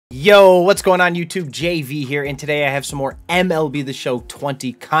Yo, what's going on YouTube? JV here, and today I have some more MLB The Show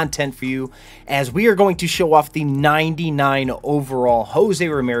 20 content for you as we are going to show off the 99 overall Jose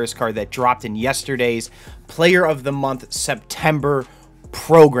Ramirez card that dropped in yesterday's Player of the Month September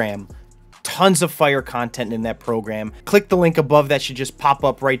program. Tons of fire content in that program. Click the link above, that should just pop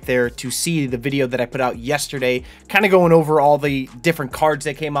up right there to see the video that I put out yesterday, kind of going over all the different cards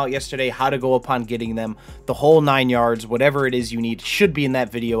that came out yesterday, how to go upon getting them, the whole 9 yards, whatever it is you need should be in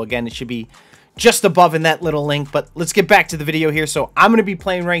that video. Again, it should be just above in that little link, but let's get back to the video here. So I'm going to be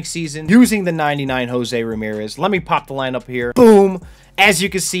playing ranked season using the 99 Jose Ramirez. Let me pop the lineup here. Boom. As you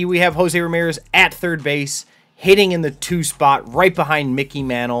can see, we have Jose Ramirez at third base, hitting in the 2 spot right behind Mickey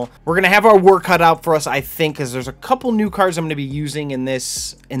Mantle. We're going to have our work cut out for us, I think, because there's a couple new cards I'm going to be using in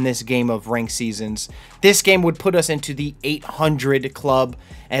this game of ranked seasons. This game would put us into the 800 club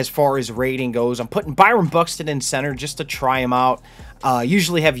as far as rating goes. I'm putting Byron Buxton in center just to try him out.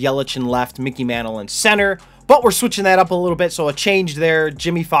 Usually have Yelich in left, Mickey Mantle in center, but we're switching that up a little bit, so a change there.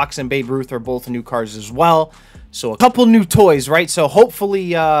 Jimmy Fox and Babe Ruth are both new cards as well. So a couple new toys, right? So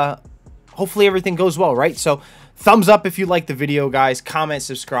hopefully everything goes well, right? So thumbs up if you like the video, guys. Comment,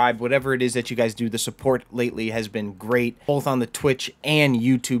 subscribe, whatever it is that you guys do. The support lately has been great, both on the Twitch and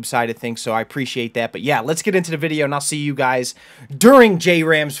YouTube side of things, so I appreciate that. But yeah, let's get into the video, and I'll see you guys during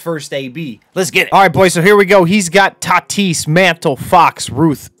J-Ram's first AB. Let's get it. All right, boys, so here we go. He's got Tatis, Mantle, Fox,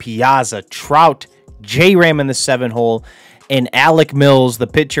 Ruth, Piazza, Trout, J-Ram in the 7 hole, and Alec Mills, the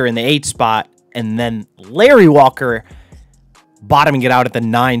pitcher, in the 8 spot, and then Larry Walker bottoming it out at the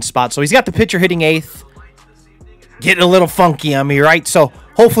 9 spot. So he's got the pitcher hitting 8th. Getting a little funky on me, right? So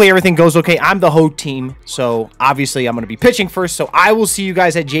hopefully everything goes okay. I'm the Ho team, so obviously I'm going to be pitching first. So I will see you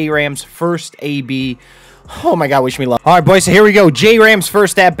guys at J-Ram's first AB. Oh my God, wish me luck. All right, boys, so here we go. J-Ram's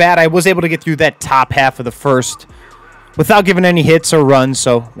first at bat. I was able to get through that top half of the first without giving any hits or runs,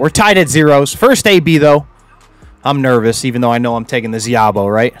 so we're tied at 0s. First AB, though. I'm nervous, even though I know I'm taking the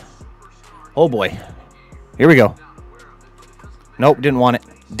Ziabo, right? Oh, boy. Here we go. Nope, didn't want it.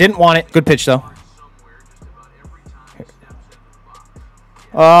 Didn't want it. Good pitch, though.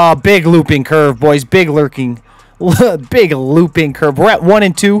 Oh, big looping curve, boys. Big big looping curve. We're at 1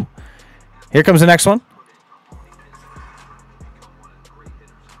 and 2. Here comes the next one.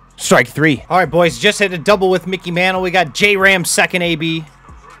 Strike 3. All right, boys. Just hit a double with Mickey Mantle. We got J-Ram's second AB.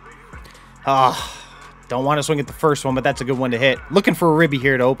 Don't want to swing at the first one, but that's a good one to hit. Looking for a ribby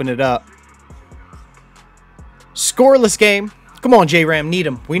here to open it up. Scoreless game. Come on, J-Ram. Need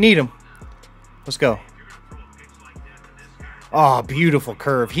him. We need him. Let's go. Oh, beautiful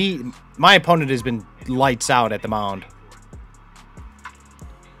curve. My opponent has been lights out at the mound.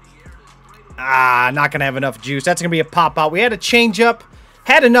 Not going to have enough juice. That's going to be a pop-out. We had a change-up.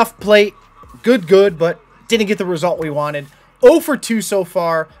 Had enough plate. Good, but didn't get the result we wanted. 0 for 2 so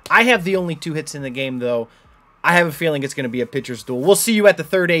far. I have the only 2 hits in the game, though. I have a feeling it's going to be a pitcher's duel. We'll see you at the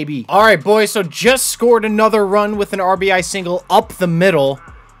third AB. All right, boys, so just scored another run with an RBI single up the middle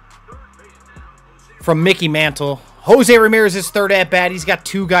from Mickey Mantle. Jose Ramirez's third at-bat. He's got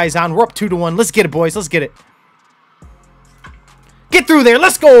 2 guys on. We're up 2-1. Let's get it, boys. Let's get it. Get through there.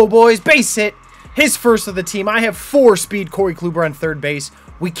 Let's go, boys. Base hit. His first of the team. I have 4-speed Corey Kluber on third base.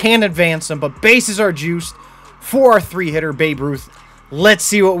 We can advance him, but bases are juiced for our 3-hitter, Babe Ruth. Let's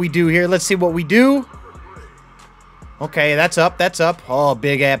see what we do here. Let's see what we do. Okay, that's up. That's up. Oh,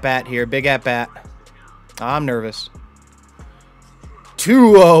 big at-bat here. Big at-bat. I'm nervous.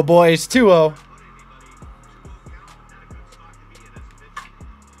 2-0, boys. 2-0.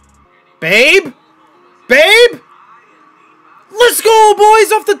 Babe? Babe? Let's go,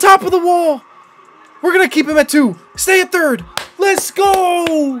 boys, off the top of the wall. We're going to keep him at 2. Stay at third. Let's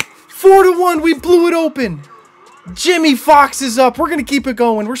go. 4-1. We blew it open. Jimmy Fox is up. We're going to keep it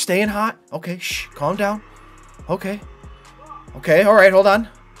going. We're staying hot. Okay, shh. Calm down. Okay. Okay, all right, hold on.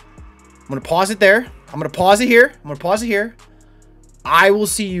 I'm going to pause it there. I'm going to pause it here. I'm going to pause it here. I will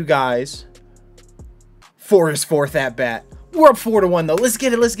see you guys for his 4th at-bat. We're up 4-1, though. Let's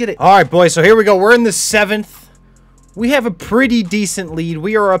get it. Let's get it. All right, boys. So here we go. We're in the 7th. We have a pretty decent lead.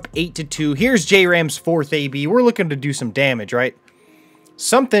 We are up 8-2. Here's J-Ram's 4th AB. We're looking to do some damage, right?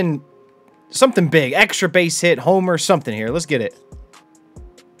 Something big. Extra base hit, homer, something here. Let's get it.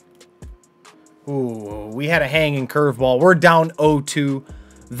 Ooh, we had a hanging curveball. We're down 0-2.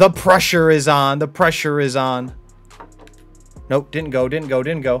 The pressure is on. The pressure is on. Nope, didn't go. Didn't go.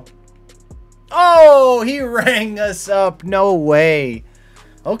 Didn't go. Oh, he rang us up. No way.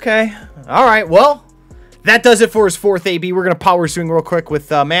 Okay. All right. Well, that does it for his 4th AB. We're going to power swing real quick with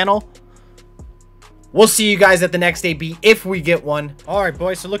Mantle. We'll see you guys at the next AB if we get one. All right,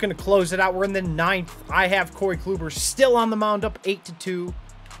 boys, so looking to close it out. We're in the 9th. I have Corey Kluber still on the mound, up 8-2.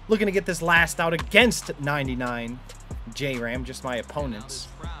 Looking to get this last out against 99 J-Ram, just my opponents.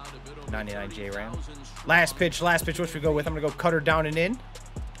 99 J-Ram. Last pitch, what should we go with? I'm going to go cutter down and in.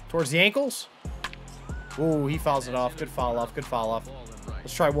 Towards the ankles. Ooh, he fouls it off. Good foul off, good foul off.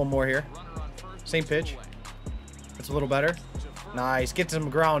 Let's try one more here. Same pitch. That's a little better. Nice. Gets some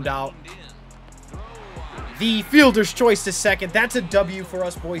ground out. The fielder's choice to second. That's a W for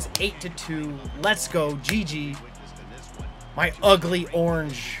us, boys. 8-2. Let's go. GG. My ugly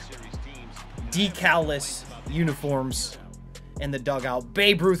orange decal-less uniforms in the dugout.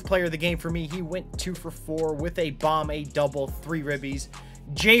 Babe Ruth, player of the game for me. He went 2 for 4 with a bomb, a double, 3 ribbies.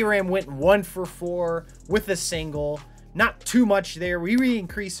 J-Ram went 1 for 4 with a single. Not too much there. We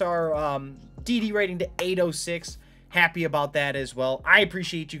increased our DD rating to 806. Happy about that as well. I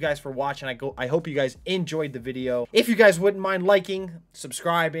appreciate you guys for watching. I hope you guys enjoyed the video. If you guys wouldn't mind liking,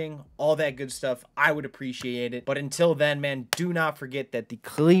 subscribing, all that good stuff, I would appreciate it. But until then, man, do not forget that the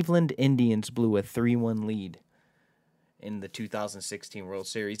Cleveland Indians blew a 3-1 lead in the 2016 World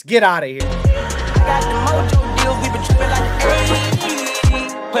Series. Get out of here. I got the mojo deals, we been tripping like the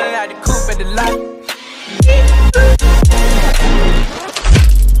 80s. Pulling out the coupe at the lot.